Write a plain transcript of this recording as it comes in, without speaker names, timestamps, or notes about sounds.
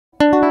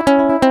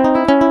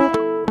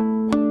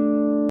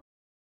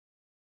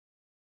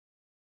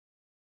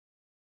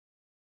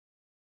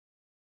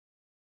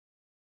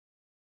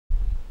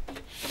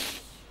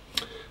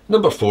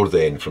Number 4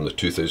 then, from the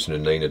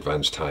 2009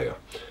 Advanced Higher.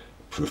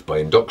 Proof by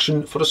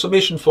induction for a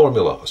summation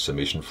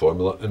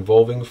formula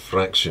involving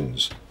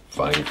fractions.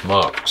 5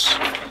 marks.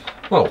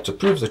 Well, to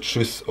prove the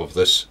truth of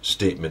this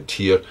statement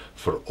here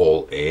for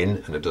all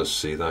n, and it does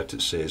say that,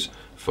 it says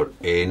for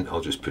n, I'll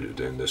just put it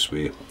down this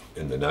way,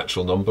 in the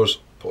natural numbers,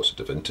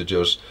 positive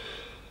integers,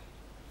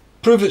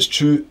 prove it's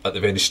true at the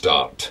very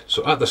start.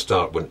 So at the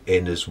start when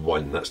n is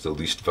 1, that's the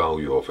least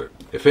value of it.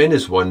 If n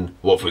is 1,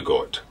 what have we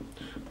got?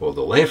 Well,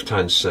 the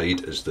left-hand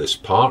side is this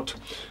part,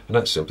 and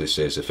that simply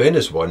says if n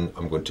is 1,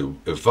 I'm going to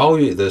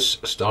evaluate this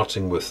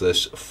starting with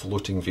this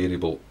floating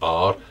variable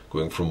r,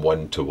 going from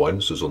 1 to 1,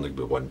 so there's only going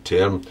to be one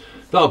term.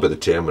 That'll be the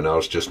term when r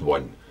is just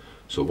 1.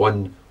 So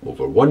 1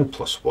 over 1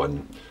 plus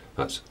 1,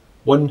 that's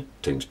 1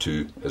 times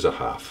 2 is a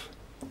half.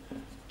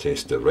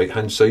 Test the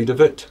right-hand side of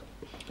it.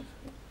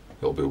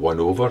 It'll be 1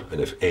 over,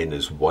 and if n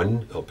is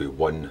 1, it'll be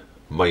 1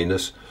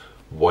 minus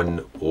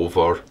 1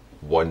 over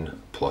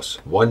 1 plus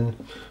 1,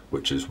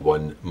 which is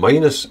 1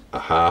 minus a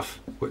half,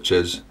 which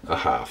is a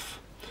half.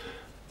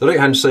 The right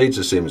hand side is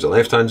the same as the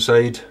left hand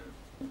side.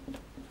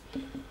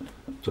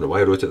 Don't know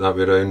why I wrote it that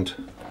way around.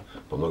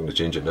 I'm not going to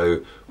change it now,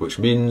 which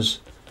means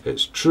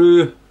it's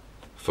true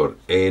for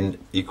n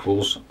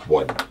equals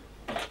 1. Now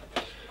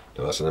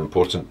that's an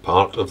important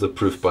part of the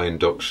proof by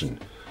induction,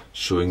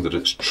 showing that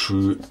it's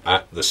true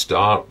at the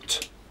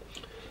start.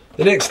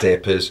 The next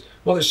step is,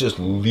 well, let's just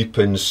leap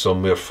in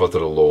somewhere further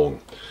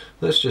along.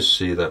 Let's just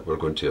say that we're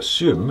going to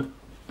assume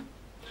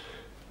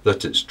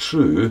that it's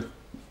true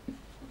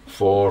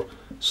for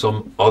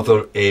some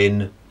other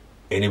n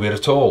anywhere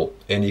at all,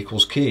 n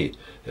equals k.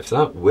 If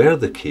that were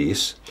the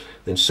case,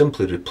 then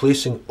simply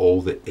replacing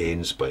all the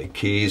n's by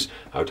k's,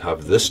 I would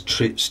have this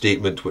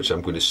statement which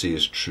I'm going to say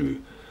is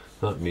true.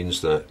 That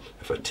means that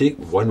if I take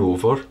 1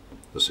 over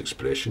this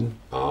expression,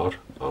 r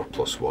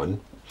plus 1,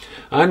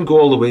 and go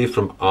all the way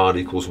from r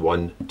equals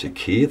 1 to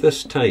k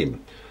this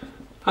time,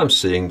 I'm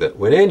saying that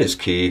when n is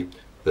k,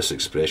 this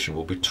expression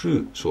will be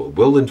true. So it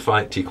will in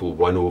fact equal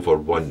 1 over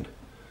 1.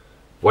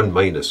 1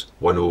 minus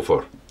 1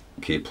 over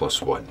k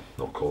plus 1.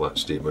 I'll call that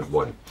statement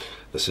 1.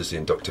 This is the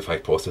inductive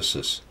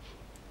hypothesis.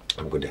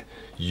 I'm going to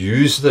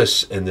use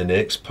this in the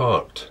next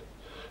part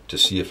to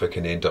see if I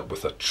can end up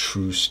with a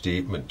true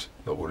statement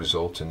that will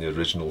result in the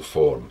original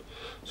form.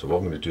 So what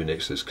I'm going to do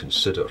next is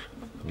consider.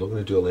 I'm not going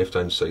to do a left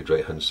hand side,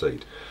 right hand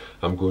side.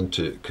 I'm going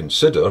to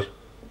consider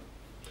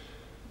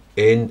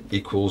n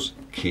equals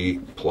k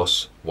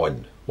plus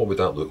 1. What would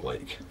that look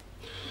like?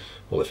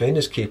 Well, if n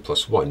is k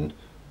plus 1,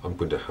 I'm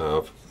going to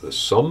have the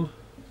sum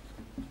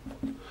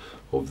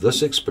of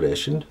this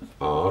expression,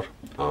 r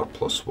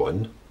plus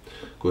 1,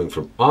 going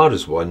from r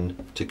is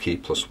 1 to k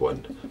plus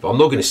 1. But I'm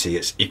not going to say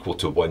it's equal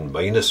to 1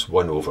 minus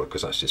 1 over,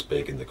 because that's just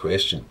begging the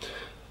question.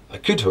 I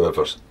could,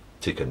 however,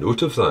 take a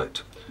note of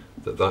that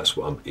that's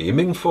what I'm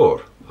aiming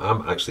for.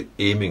 I'm actually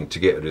aiming to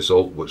get a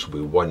result which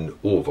will be 1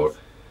 over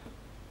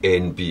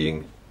n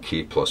being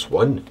k plus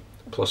 1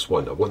 plus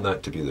 1. I want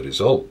that to be the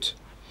result.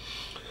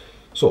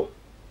 So,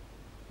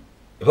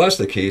 if that's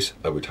the case,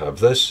 I would have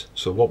this.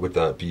 So what would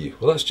that be?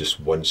 Well, that's just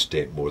one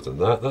step more than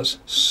that. That's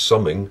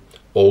summing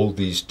all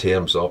these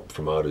terms up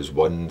from r is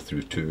 1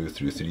 through 2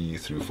 through 3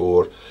 through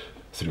 4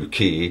 through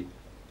k,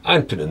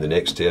 and putting in the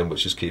next term,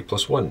 which is k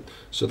plus 1.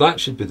 So that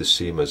should be the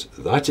same as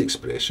that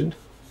expression,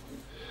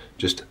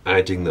 just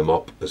adding them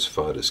up as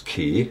far as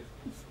k,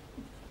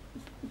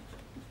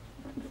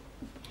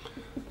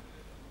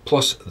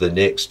 plus the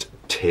next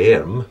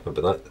term.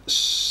 Remember that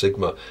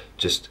sigma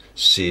just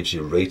saves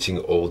you writing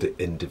all the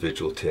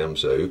individual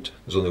terms out.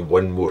 There's only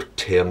one more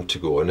term to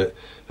go on it,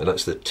 and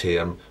that's the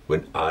term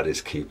when r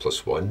is k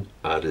plus 1.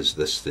 r is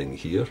this thing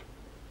here.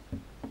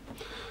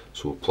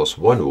 So plus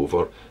 1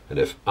 over, and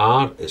if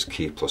r is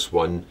k plus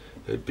 1,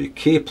 it would be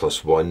k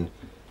plus 1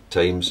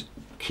 times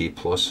k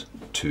plus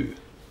 2.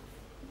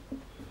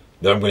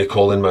 Now I'm going to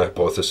call in my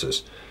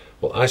hypothesis.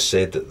 Well, I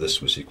said that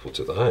this was equal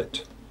to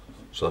that.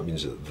 So that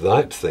means that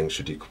that thing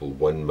should equal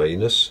 1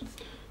 minus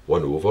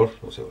 1 over,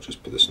 I'll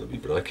just put this in a wee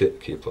bracket,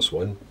 k plus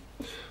 1,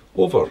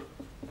 over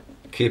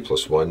k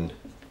plus 1,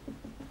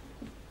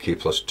 k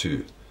plus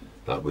 2.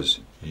 That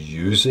was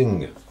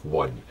using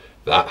 1.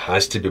 That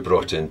has to be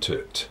brought into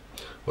it,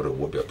 or it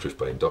won't be a proof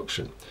by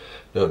induction.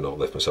 Now I've not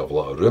left myself a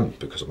lot of room,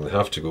 because I'm going to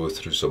have to go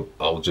through some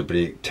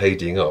algebraic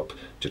tidying up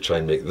to try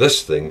and make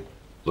this thing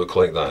look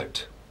like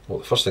that. Well,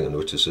 the first thing I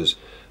notice is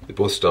they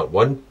both start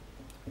 1,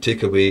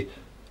 take away,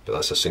 but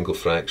that's a single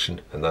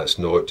fraction and that's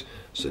not.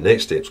 So the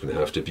next step is going to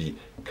have to be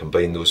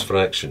combine those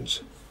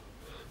fractions.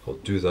 I'll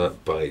do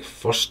that by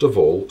first of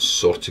all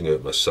sorting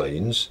out my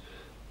signs,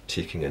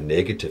 taking a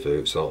negative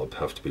out, so that'll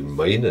have to be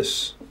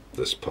minus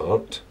this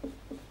part,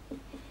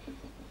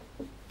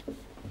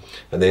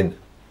 and then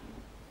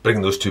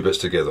bring those two bits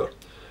together,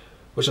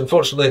 which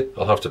unfortunately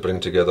I'll have to bring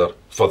together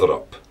further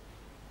up.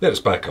 There, it's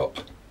back up.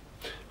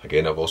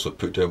 Again, I've also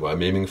put down what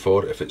I'm aiming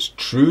for. If it's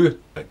true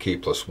at k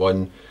plus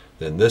 1,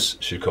 then this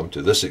should come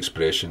to this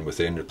expression with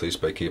n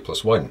replaced by k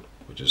plus 1,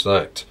 which is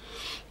that.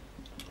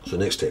 So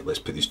next step, let's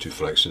put these two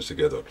fractions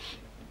together.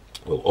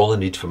 Well, all I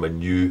need for my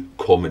new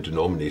common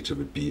denominator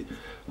would be,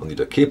 I'll need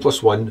a k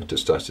plus 1 to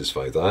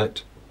satisfy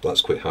that.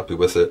 That's quite happy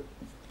with it,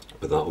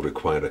 but that will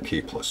require a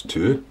k plus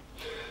 2.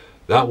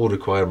 That will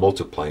require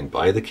multiplying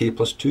by the k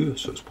plus 2,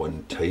 so it's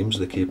 1 times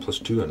the k plus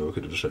 2. I know I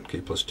could have just written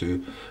k plus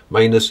 2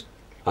 minus,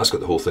 that's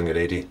got the whole thing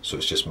already, so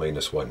it's just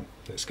minus 1.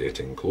 It's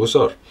getting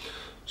closer.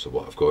 So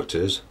what I've got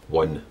is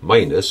 1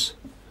 minus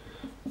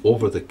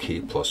over the k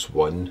plus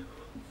 1,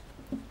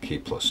 k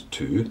plus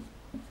 2.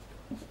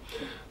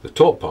 The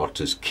top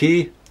part is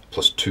k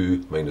plus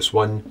 2 minus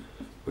 1,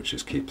 which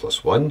is k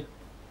plus 1.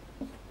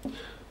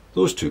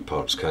 Those two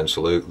parts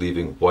cancel out,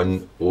 leaving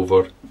 1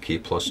 over k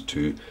plus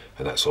 2,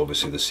 and that's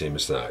obviously the same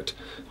as that.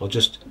 I'll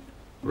just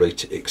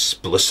write it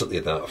explicitly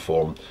in that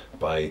form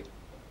by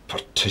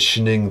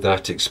partitioning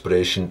that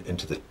expression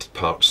into the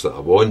parts that I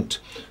want.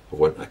 I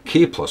want a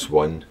k plus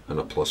 1 and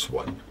a plus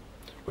 1,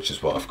 which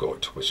is what I've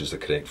got, which is the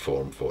correct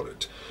form for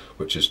it,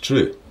 which is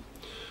true.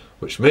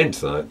 Which meant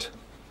that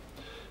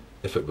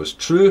if it was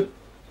true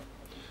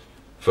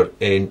for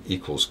n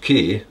equals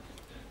k,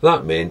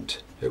 that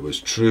meant it was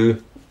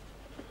true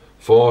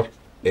for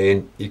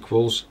n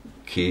equals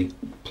k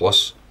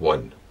plus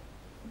 1.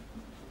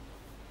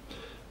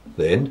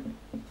 Then,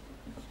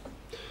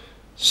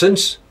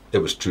 since it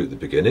was true at the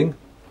beginning,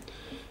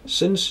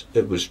 since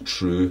it was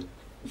true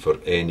for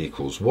n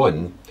equals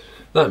 1,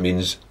 that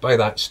means by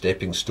that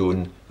stepping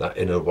stone, that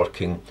inner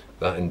working,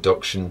 that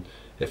induction,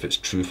 if it's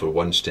true for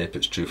one step,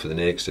 it's true for the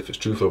next. If it's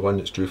true for 1,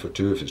 it's true for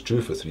 2. If it's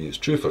true for 3, it's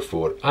true for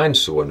 4, and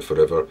so on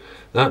forever.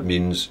 That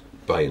means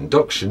by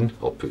induction,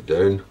 I'll put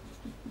down,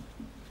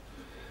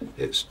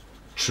 it's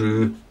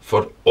true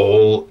for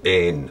all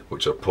n,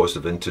 which are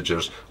positive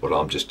integers, or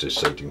I'm just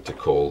deciding to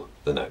call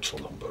the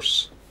natural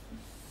numbers.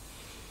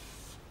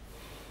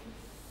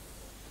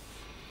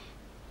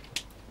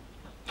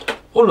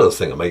 One other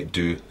thing I might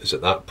do is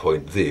at that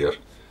point there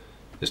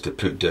is to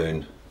put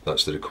down,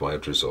 that's the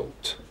required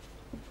result.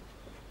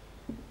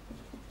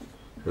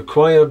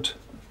 Required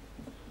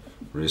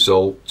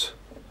result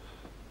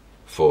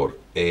for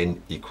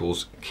n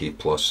equals k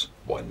plus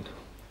 1.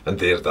 And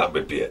there, that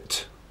would be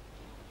it.